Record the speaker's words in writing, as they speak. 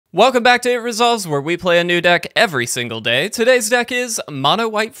Welcome back to It Resolves, where we play a new deck every single day. Today's deck is Mono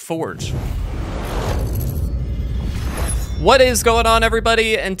White Forge. What is going on,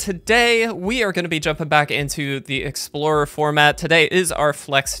 everybody? And today we are going to be jumping back into the Explorer format. Today is our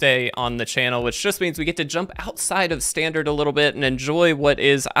flex day on the channel, which just means we get to jump outside of standard a little bit and enjoy what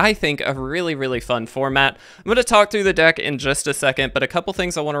is, I think, a really fun format. I'm going to talk through the deck in just a second, but a couple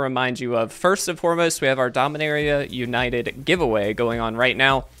things I want to remind you of. First and foremost, we have our Dominaria United giveaway going on right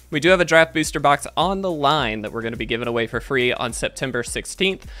now. We do have a draft booster box on the line that we're going to be giving away for free on September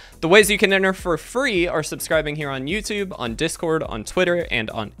 16th. The ways you can enter for free are subscribing here on YouTube, on Discord, on Twitter, and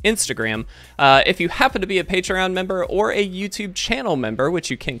on Instagram. If you happen to be a Patreon member or a YouTube channel member, which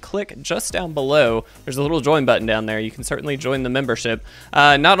you can click just down below, there's a little join button down there. You can certainly join the membership.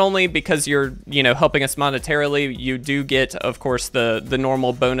 Not only because you're, helping us monetarily, you do get, of course, the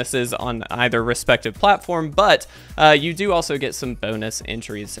normal bonuses on either respective platform, but you do also get some bonus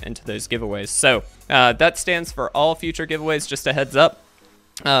entries into those giveaways. So that stands for all future giveaways, just a heads up.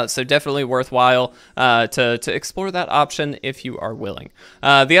 So definitely worthwhile to explore that option if you are willing.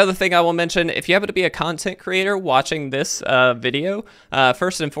 The other thing I will mention, if you happen to be a content creator watching this video,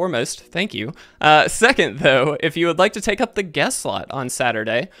 first and foremost, thank you. Second, though, if you would like to take up the guest slot on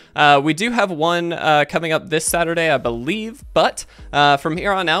Saturday, we do have one coming up this Saturday, I believe, but from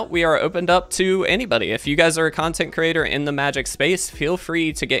here on out, we are opened up to anybody. If you guys are a content creator in the Magic space, feel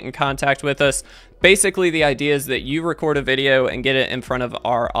free to get in contact with us. Basically, the idea is that you record a video and get it in front of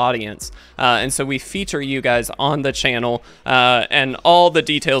our audience. And so we feature you guys on the channel, and all the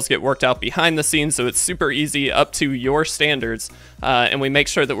details get worked out behind the scenes, so it's super easy up to your standards. And we make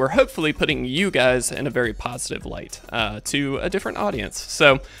sure that we're hopefully putting you guys in a very positive light to a different audience.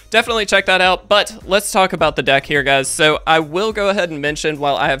 So definitely check that out. But let's talk about the deck here, guys. So I will go ahead and mention,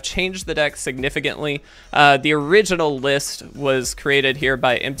 while I have changed the deck significantly, the original list was created here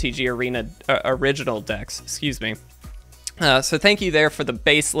by MTG Arena, original decks, excuse me. So thank you there for the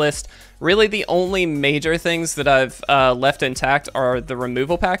base list. Really, the only major things that I've left intact are the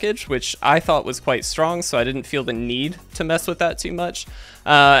removal package, which I thought was quite strong, so I didn't feel the need to mess with that too much.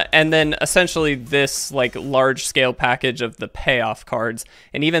 And then essentially this large scale package of the payoff cards,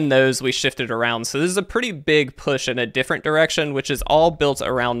 and even those we shifted around. So this is a pretty big push in a different direction, which is all built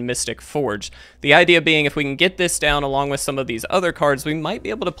around Mystic Forge. The idea being, if we can get this down along with some of these other cards, we might be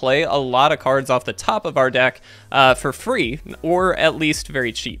able to play a lot of cards off the top of our deck for free, or at least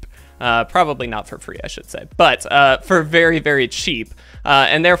very cheap. Probably not for free, I should say, but for very cheap.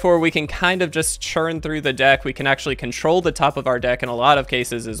 And therefore, we can kind of just churn through the deck. We can actually control the top of our deck in a lot of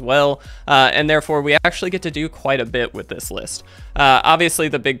cases as well. And therefore, we actually get to do quite a bit with this list. Obviously,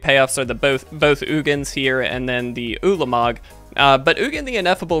 the big payoffs are the both Ugins here and then the Ulamog. But Ugin the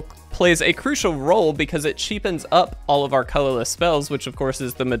Ineffable plays a crucial role because it cheapens up all of our colorless spells, which of course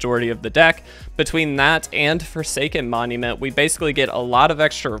is the majority of the deck. Between that and Forsaken Monument, we basically get a lot of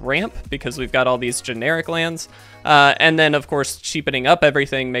extra ramp because we've got all these generic lands. And then of course, cheapening up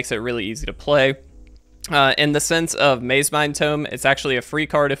everything makes it really easy to play. In the sense of Mazemind Tome, it's actually a free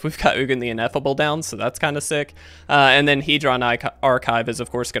card if we've got Ugin the Ineffable down, so that's kind of sick. And then Hedron Archive is,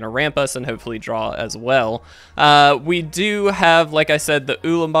 of course, going to ramp us and hopefully draw as well. We do have, like I said, the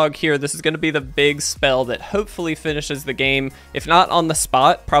Ulamog here. This is going to be the big spell that hopefully finishes the game, if not on the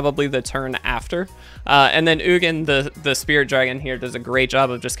spot, probably the turn after. And then Ugin, the Spirit Dragon here, does a great job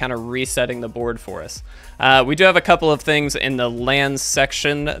of just kind of resetting the board for us. We do have a couple of things in the lands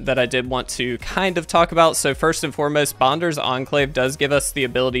section that I did want to kind of talk about. So first and foremost, Bonder's Enclave does give us the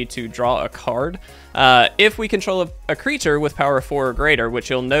ability to draw a card if we control a creature with power 4 or greater, which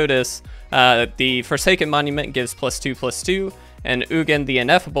you'll notice the Forsaken Monument gives +2/+2, and Ugin the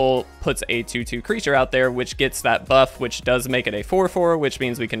Ineffable puts a 2/2 creature out there, which gets that buff, which does make it a 4/4, which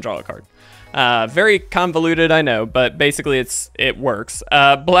means we can draw a card. Very convoluted, I know, but basically it works.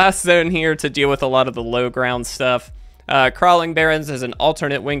 Blast Zone here to deal with a lot of the low ground stuff. Crawling Barrens is an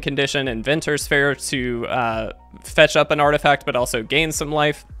alternate win condition, and Venter's Fair to fetch up an artifact but also gain some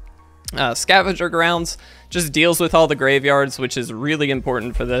life. Scavenger Grounds just deals with all the graveyards, which is really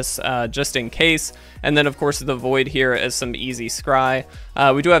important for this, just in case. And then, of course, the Void here is some easy scry.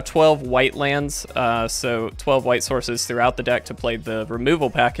 We do have 12 white lands, so 12 white sources throughout the deck to play the removal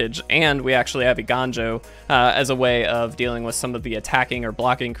package, and we actually have Iganjo as a way of dealing with some of the attacking or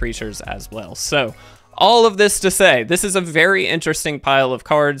blocking creatures as well. So all of this to say, this is a very interesting pile of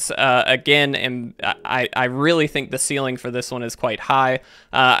cards. Again, and I really think the ceiling for this one is quite high.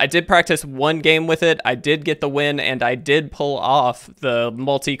 I did practice one game with it. I did get the win, and I did pull off the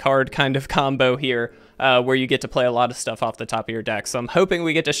multi-card kind of combo here, where you get to play a lot of stuff off the top of your deck. So I'm hoping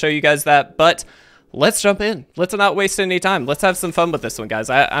we get to show you guys that, but let's jump in. Let's not waste any time. Let's have some fun with this one, guys.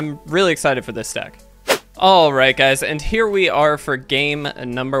 I'm really excited for this deck. All right, guys, and here we are for game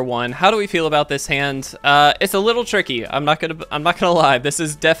number 1. How do we feel about this hand? It's a little tricky. I'm not gonna lie. This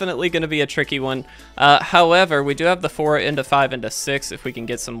is definitely gonna be a tricky one. However, we do have the 4 into 5 into 6 if we can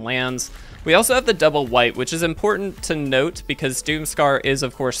get some lands. We also have the double white, which is important to note because Doomscar is,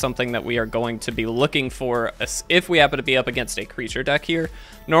 of course, something that we are going to be looking for if we happen to be up against a creature deck here.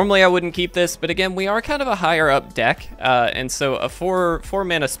 Normally, I wouldn't keep this, but again, we are kind of a higher up deck, and so a 4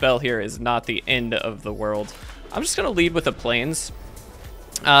 mana spell here is not the end of the world. I'm just going to lead with the plains.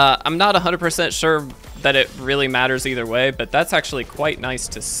 I'm not 100% sure that it really matters either way, but that's actually quite nice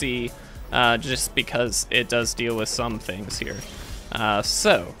to see, just because it does deal with some things here.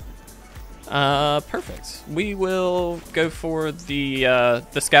 Perfect. We will go for the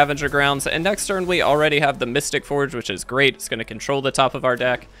Scavenger Grounds, and next turn we already have the Mystic Forge, which is great. It's going to control the top of our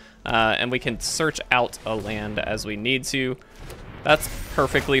deck, and we can search out a land as we need to. That's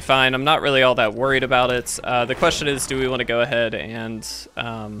perfectly fine. I'm not really all that worried about it. The question is, do we want to go ahead and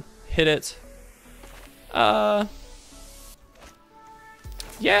hit it? Yeah,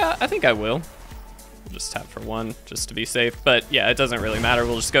 I think I will. Just tap for 1 just to be safe, but yeah, it doesn't really matter.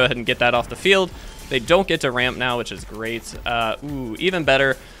 We'll just go ahead and get that off the field. They don't get to ramp now, which is great. Ooh, even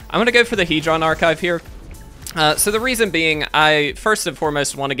better. I'm gonna go for the Hedron Archive here. So the reason being, I first and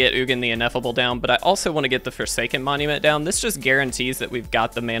foremost want to get Ugin the Ineffable down, but I also want to get the Forsaken Monument down. This just guarantees that we've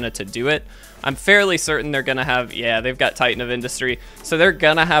got the mana to do it. I'm fairly certain they're gonna have, yeah, they've got Titan of Industry, so they're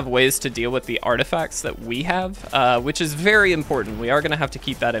gonna have ways to deal with the artifacts that we have, which is very important. We are gonna have to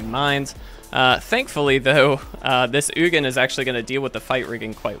keep that in mind. Thankfully, though, this Ugin is actually going to deal with the fight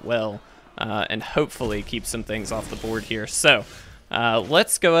rigging quite well, and hopefully keep some things off the board here. So,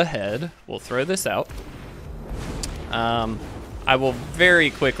 let's go ahead. We'll throw this out. I will very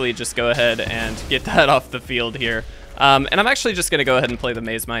quickly just go ahead and get that off the field here. And I'm actually just going to go ahead and play the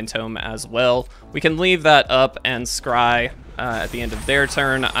Maze Mind Tome as well. We can leave that up and scry at the end of their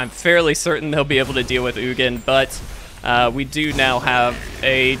turn. I'm fairly certain they'll be able to deal with Ugin, but we do now have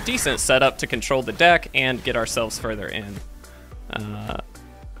a decent setup to control the deck and get ourselves further in.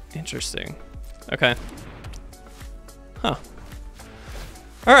 Interesting. Okay. Huh.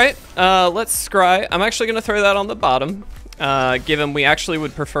 All right, let's scry. I'm actually going to throw that on the bottom, given we actually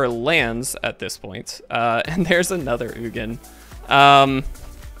would prefer lands at this point. And there's another Ugin. All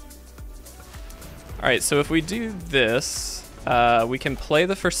right, so if we do this, we can play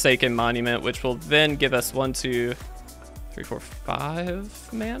the Forsaken Monument, which will then give us 1, 2, 3, 4, 5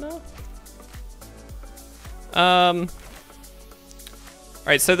 mana. All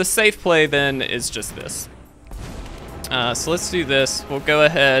right, so the safe play then is just this. So let's do this. We'll go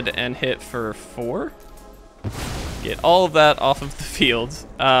ahead and hit for 4. Get all of that off of the field.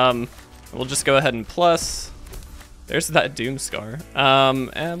 We'll just go ahead and plus. There's that Doomscar.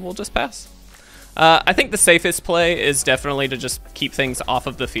 And we'll just pass. I think the safest play is definitely to just keep things off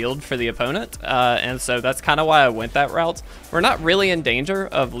of the field for the opponent, and so that's kind of why I went that route. We're not really in danger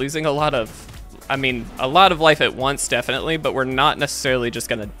of losing a lot of life at once, definitely, but we're not necessarily just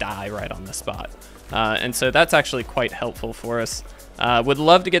going to die right on the spot. And so that's actually quite helpful for us. Would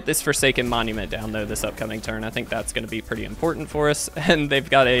love to get this Forsaken Monument down, though, this upcoming turn. I think that's going to be pretty important for us, and they've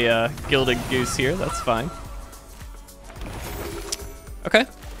got a Gilded Goose here. That's fine. Okay.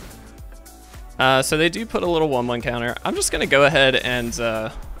 So they do put a little 1/1 counter. I'm just going to go ahead and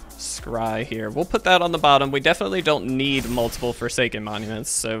scry here. We'll put that on the bottom. We definitely don't need multiple Forsaken Monuments,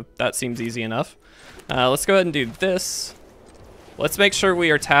 so that seems easy enough. Let's go ahead and do this. Let's make sure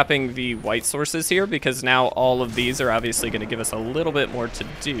we are tapping the white sources here, because now all of these are obviously going to give us a little bit more to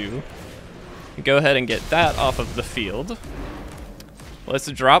do. Go ahead and get that off of the field.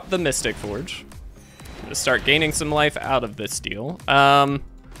 Let's drop the Mystic Forge to start gaining some life out of this deal.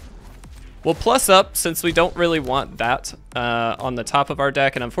 We'll plus up since we don't really want that on the top of our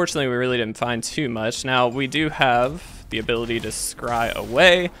deck, and unfortunately we really didn't find too much. Now we do have the ability to scry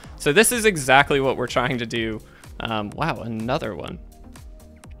away, so this is exactly what we're trying to do. Wow, another one.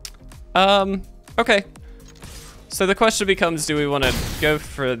 Okay. So the question becomes, do we want to go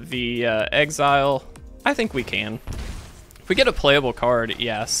for the exile? I think we can. If we get a playable card,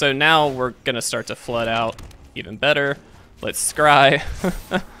 yeah. So now we're going to start to flood out even better. Let's scry.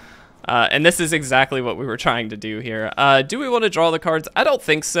 And this is exactly what we were trying to do here. Do we want to draw the cards? I don't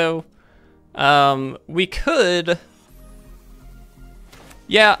think so. We could.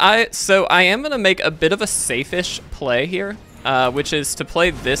 Yeah, so I am going to make a bit of a safe-ish play here, which is to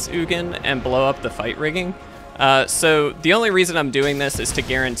play this Ugin and blow up the fight rigging. So the only reason I'm doing this is to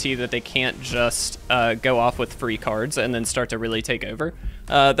guarantee that they can't just go off with free cards and then start to really take over.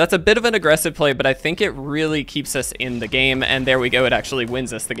 That's a bit of an aggressive play, but I think it really keeps us in the game, and there we go, it actually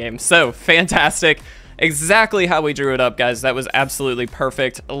wins us the game. So, fantastic. Exactly how we drew it up, guys. That was absolutely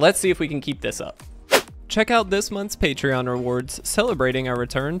perfect. Let's see if we can keep this up. Check out this month's Patreon rewards celebrating our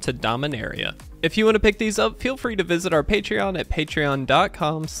return to Dominaria. If you want to pick these up, feel free to visit our Patreon at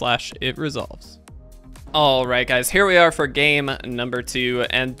patreon.com/itresolves. All right, guys, here we are for game number 2,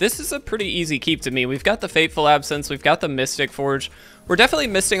 and this is a pretty easy keep to me. We've got the Fateful Absence, we've got the Mystic Forge. We're definitely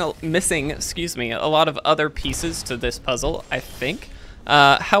missing a lot of other pieces to this puzzle, I think.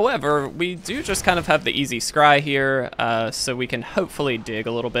 However, we do just kind of have the easy scry here, so we can hopefully dig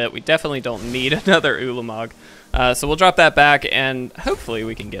a little bit. We definitely don't need another Ulamog. So we'll drop that back, and hopefully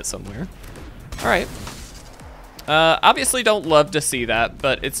we can get somewhere. All right. Obviously don't love to see that,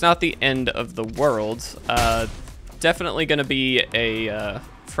 but it's not the end of the world. Definitely going to be a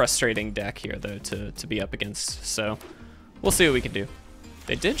frustrating deck here, though, to be up against. So we'll see what we can do.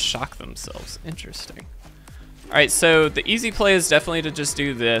 They did shock themselves. Interesting. All right, so the easy play is definitely to just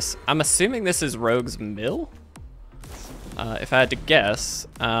do this. I'm assuming this is Rogue's Mill, if I had to guess.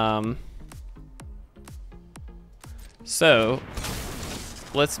 So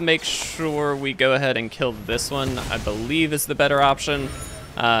let's make sure we go ahead and kill this one, I believe is the better option,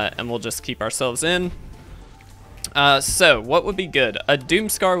 and we'll just keep ourselves in. So what would be good? A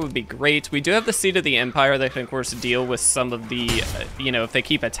Doomscar would be great. We do have the Seat of the Empire that can, of course, deal with some of the, you know, if they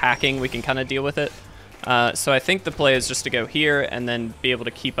keep attacking, we can kind of deal with it. So I think the play is just to go here and then be able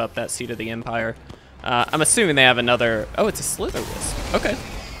to keep up that Seat of the Empire. I'm assuming they have another... Oh, it's a Slitherwisp. Okay.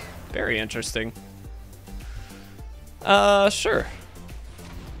 Very interesting. Sure.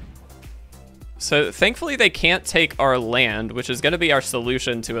 So thankfully they can't take our land, which is going to be our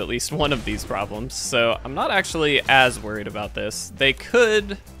solution to at least one of these problems. So I'm not actually as worried about this. They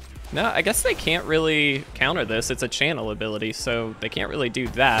could... No, I guess they can't really counter this. It's a channel ability, so they can't really do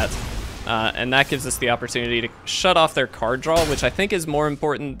that. And that gives us the opportunity to shut off their card draw, which I think is more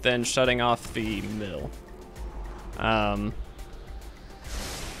important than shutting off the mill.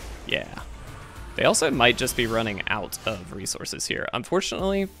 Yeah. They also might just be running out of resources here.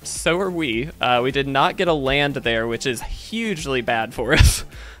 Unfortunately, so are we. We did not get a land there, which is hugely bad for us,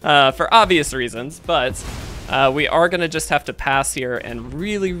 for obvious reasons, but we are going to just have to pass here and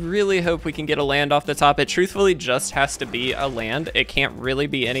really, really hope we can get a land off the top. It truthfully just has to be a land. It can't really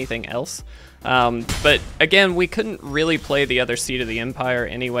be anything else. But again, we couldn't really play the other Seat of the Empire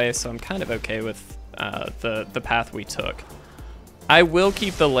anyway, so I'm kind of okay with the path we took. I will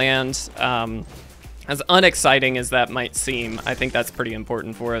keep the land. As unexciting as that might seem, I think that's pretty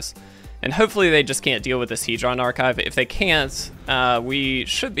important for us. And hopefully they just can't deal with this Hedron Archive. If they can't, we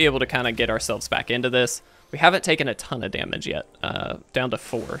should be able to kind of get ourselves back into this. We haven't taken a ton of damage yet, down by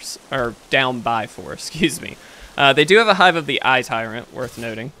 4, excuse me. They do have a Hive of the Eye Tyrant, worth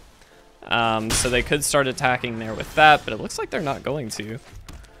noting. So they could start attacking there with that, but it looks like they're not going to.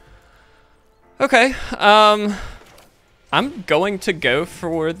 Okay, I'm going to go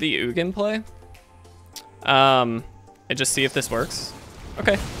for the Ugin play. And just see if this works.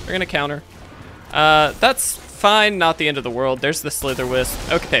 Okay, they're gonna counter. That's fine, not the end of the world. There's the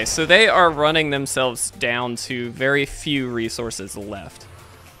Slitherwisp. Okay, so they are running themselves down to very few resources left.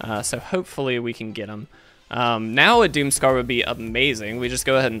 So hopefully we can get them. Now a Doomscar would be amazing. We just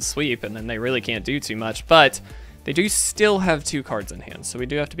go ahead and sweep, and then they really can't do too much. But they do still have 2 cards in hand, so we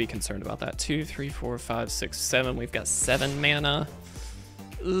do have to be concerned about that. 2, 3, 4, 5, 6, 7. We've got 7 mana.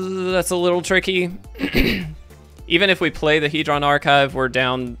 That's a little tricky. Even if we play the Hedron Archive, we're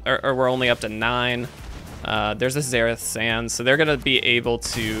down, or we're only up to 9. There's a Zareth Sand, so they're gonna be able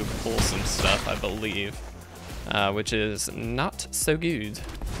to pull some stuff, I believe, which is not so good.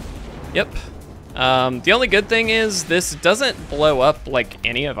 Yep. The only good thing is this doesn't blow up like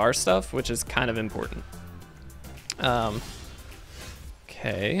any of our stuff, which is kind of important.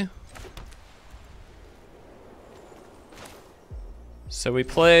 Okay. So we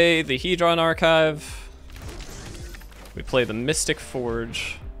play the Hedron Archive. We play the Mystic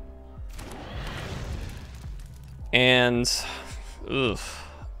Forge. And,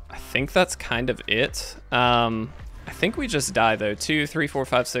 I think that's kind of it. I think we just die though. 2, 3, 4,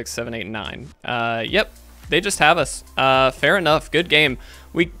 5, 6, 7, 8, 9. Yep, they just have us. Fair enough, good game.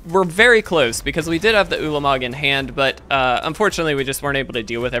 We were very close because we did have the Ulamog in hand, but unfortunately we just weren't able to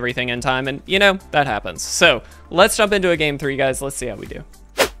deal with everything in time, and you know, that happens. So let's jump into a game 3, guys. Let's see how we do.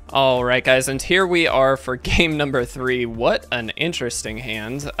 All right, guys, and here we are for game number 3. What an interesting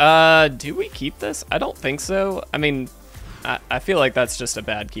hand. Do we keep this? I don't think so. I mean, I feel like that's just a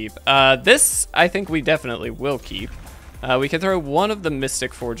bad keep. This, I think we definitely will keep. We can throw one of the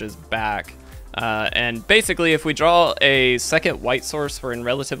Mystic Forges back. And basically, if we draw a second white source, we're in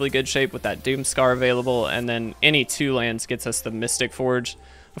relatively good shape with that Doomscar available, and then any 2 lands gets us the Mystic Forge.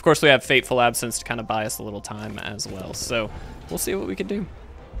 Of course, we have Fateful Absence to kind of buy us a little time as well, so we'll see what we can do.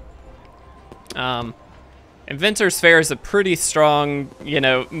 Inventor's Fair is a pretty strong, you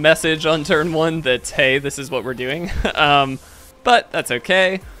know, message on turn 1 that, hey, this is what we're doing, but that's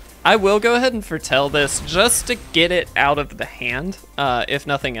okay. I will go ahead and foretell this just to get it out of the hand, if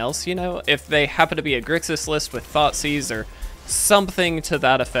nothing else, you know. If they happen to be a Grixis list with Thoughtseize or something to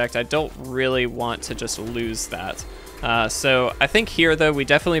that effect, I don't really want to just lose that. So I think here, though, we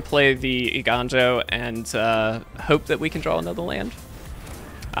definitely play the Iganjo and hope that we can draw another land.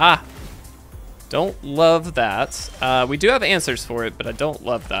 Ah, don't love that. We do have answers for it, but I don't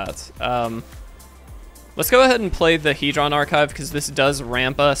love that. Let's go ahead and play the Hedron Archive, because this does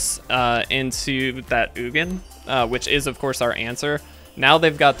ramp us into that Ugin, which is, of course, our answer. Now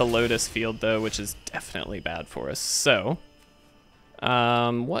they've got the Lotus Field, though, which is definitely bad for us. So,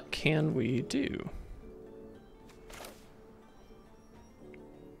 what can we do?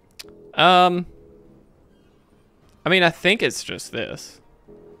 I mean, I think it's just this.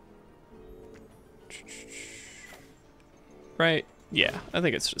 Right? Yeah, I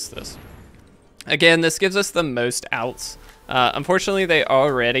think it's just this. Again, this gives us the most outs. Unfortunately, they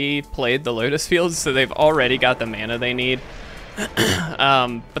already played the Lotus Fields, so they've already got the mana they need.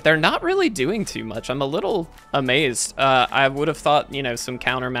 But they're not really doing too much. I'm a little amazed. I would have thought, you know, some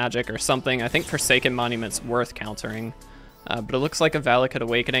counter magic or something. I think Forsaken Monument's worth countering. But it looks like a Valakut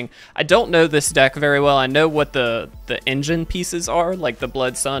Awakening. I don't know this deck very well. I know what the engine pieces are, like the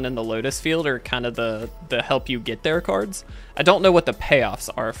Blood Sun and the Lotus Field are kind of the help you get there cards. I don't know what the payoffs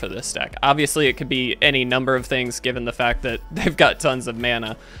are for this deck. Obviously, it could be any number of things given the fact that they've got tons of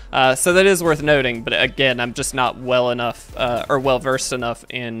mana. So that is worth noting, but again, I'm just not well enough or well-versed enough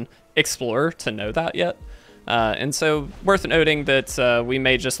in Explorer to know that yet. And so worth noting that we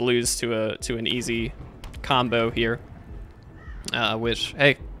may just lose to an easy combo here. Which,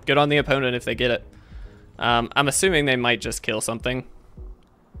 hey, good on the opponent if they get it. I'm assuming they might just kill something.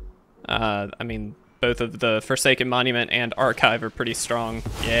 I mean, both of the Forsaken Monument and Archive are pretty strong.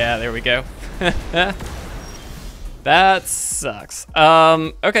 Yeah, there we go. That sucks.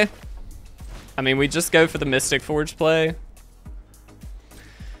 Okay. I mean, we just go for the Mystic Forge play.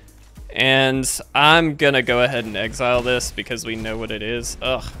 And I'm gonna go ahead and exile this because we know what it is.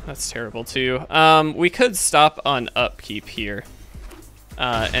 Ugh, that's terrible too. We could stop on upkeep here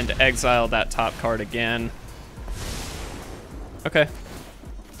and exile that top card again. Okay.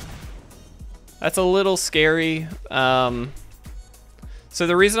 That's a little scary. So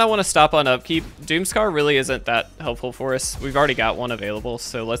the reason I want to stop on upkeep, Doomscar really isn't that helpful for us. We've already got one available,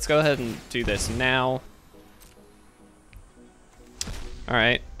 so let's go ahead and do this now. All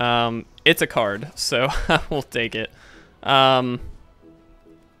right, it's a card, so we'll take it. Let's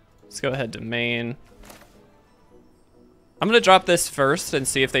go ahead to main. I'm gonna drop this first and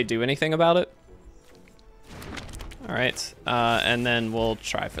see if they do anything about it. All right, and then we'll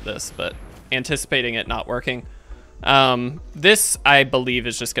try for this, but anticipating it not working. This, I believe,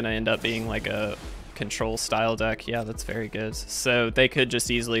 is just gonna end up being like a control style deck. Yeah, that's very good. So they could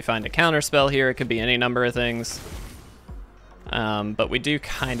just easily find a counter spell here. It could be any number of things. But we do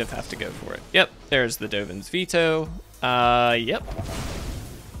kind of have to go for it. Yep, there's the Dovin's Veto. Yep.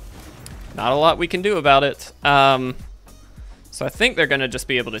 Not a lot we can do about it. So I think they're gonna just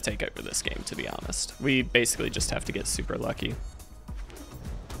be able to take over this game, to be honest. We basically just have to get super lucky.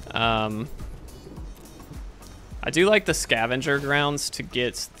 I do like the Scavenger Grounds to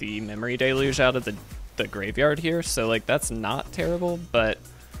get the Memory Deluge out of the graveyard here, so like that's not terrible, but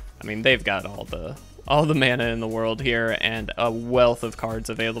I mean they've got all the mana in the world here and a wealth of cards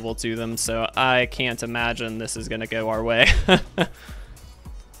available to them, so I can't imagine this is gonna go our way.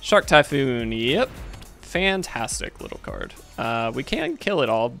 Shark Typhoon, yep. Fantastic little card. We can kill it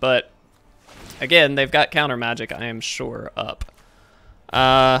all, but again, they've got counter magic, I am sure, up.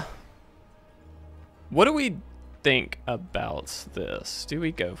 What do we think about this? Do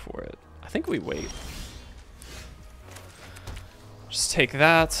we go for it? I think we wait. Just take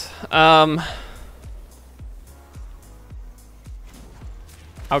that. I'll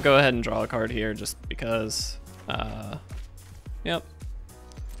go ahead and draw a card here just because. Yep.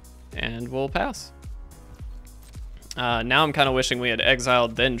 And we'll pass. Now I'm kind of wishing we had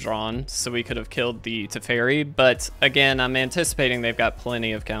exiled then drawn so we could have killed the Teferi, but again, I'm anticipating they've got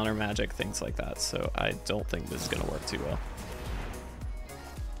plenty of counter magic, things like that, so I don't think this is going to work too well.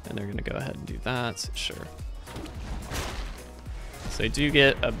 And they're going to go ahead and do that, sure. So they do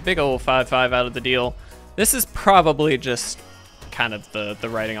get a big old 5/5 out of the deal. This is probably just kind of the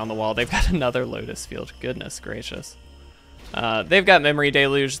writing on the wall. They've got another Lotus Field. Goodness gracious. They've got Memory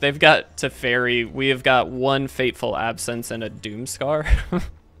Deluge. They've got Teferi. We have got one Fateful Absence and a Doomscar.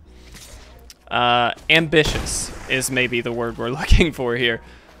 Ambitious is maybe the word we're looking for here.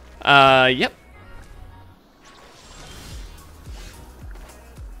 Yep.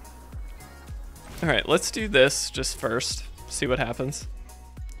 All right, let's do this just first. See what happens.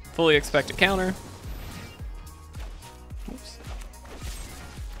 Fully expect a counter. Oops.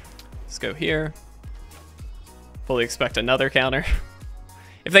 Let's go here. Fully expect another counter.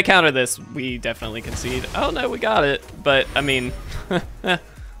 If they counter this, we definitely concede. Oh no, we got it. But I mean,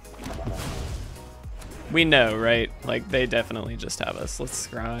 we know, right? Like they definitely just have us. Let's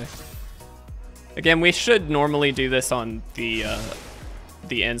scry. Again, we should normally do this on the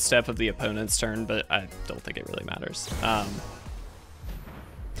end step of the opponent's turn, but I don't think it really matters.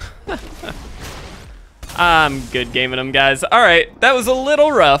 I'm good gaming them, guys. All right, that was a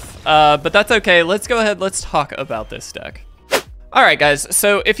little rough, but that's okay. Let's go ahead, let's talk about this deck. All right, guys,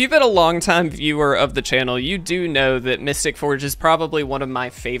 so if you've been a long-time viewer of the channel, you do know that Mystic Forge is probably one of my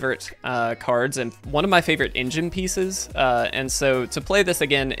favorite cards and one of my favorite engine pieces. And so to play this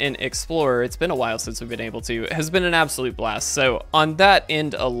again in Explorer, it's been a while since we've been able to, has been an absolute blast. So on that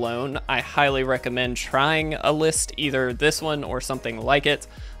end alone, I highly recommend trying a list, either this one or something like it.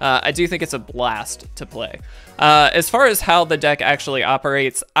 I do think it's a blast to play. As far as how the deck actually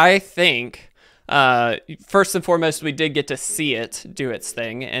operates, I think... first and foremost, we did get to see it do its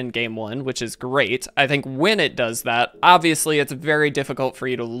thing in game one, which is great. I think when it does that, obviously it's very difficult for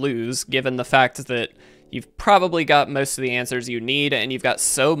you to lose, given the fact that you've probably got most of the answers you need, and you've got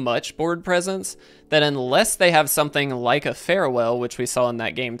so much board presence that unless they have something like a Farewell, which we saw in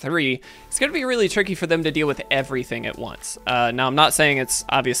that game 3, it's going to be really tricky for them to deal with everything at once. Now, I'm not saying it's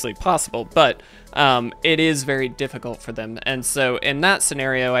obviously possible, but it is very difficult for them. And so in that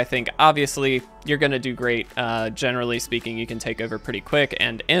scenario, I think obviously you're going to do great. Generally speaking, you can take over pretty quick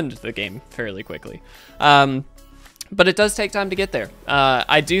and end the game fairly quickly. But it does take time to get there.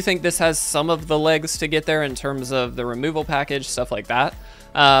 I do think this has some of the legs to get there in terms of the removal package, stuff like that.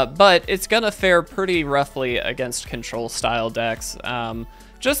 But it's gonna fare pretty roughly against control style decks.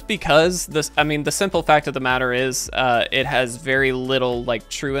 Just because this, I mean, the simple fact of the matter is it has very little like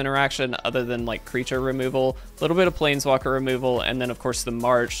true interaction other than like creature removal, a little bit of planeswalker removal, and then of course the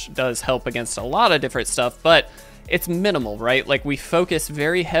March does help against a lot of different stuff, but it's minimal, right? Like we focus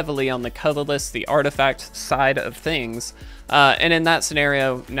very heavily on the colorless, the artifact side of things. And in that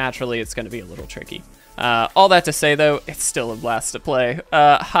scenario, naturally, it's going to be a little tricky. All that to say, though, it's still a blast to play.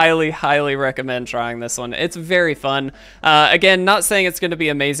 Highly, highly recommend trying this one. It's very fun. Again, not saying it's going to be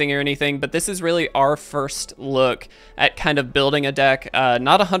amazing or anything, but this is really our first look at kind of building a deck.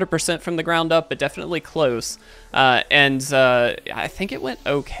 Not 100% from the ground up, but definitely close. And I think it went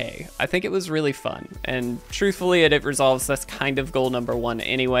okay. I think it was really fun. And truthfully, it resolves. That's kind of goal number one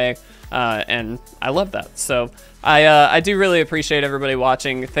anyway. And I love that. So I do really appreciate everybody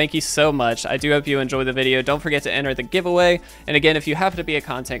watching. Thank you so much. I do hope you enjoy the video. Don't forget to enter the giveaway. And again, if you happen to be a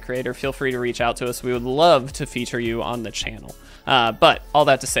content creator, feel free to reach out to us. We would love to feature you on the channel. But all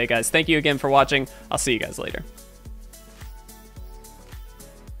that to say, guys, thank you again for watching. I'll see you guys later.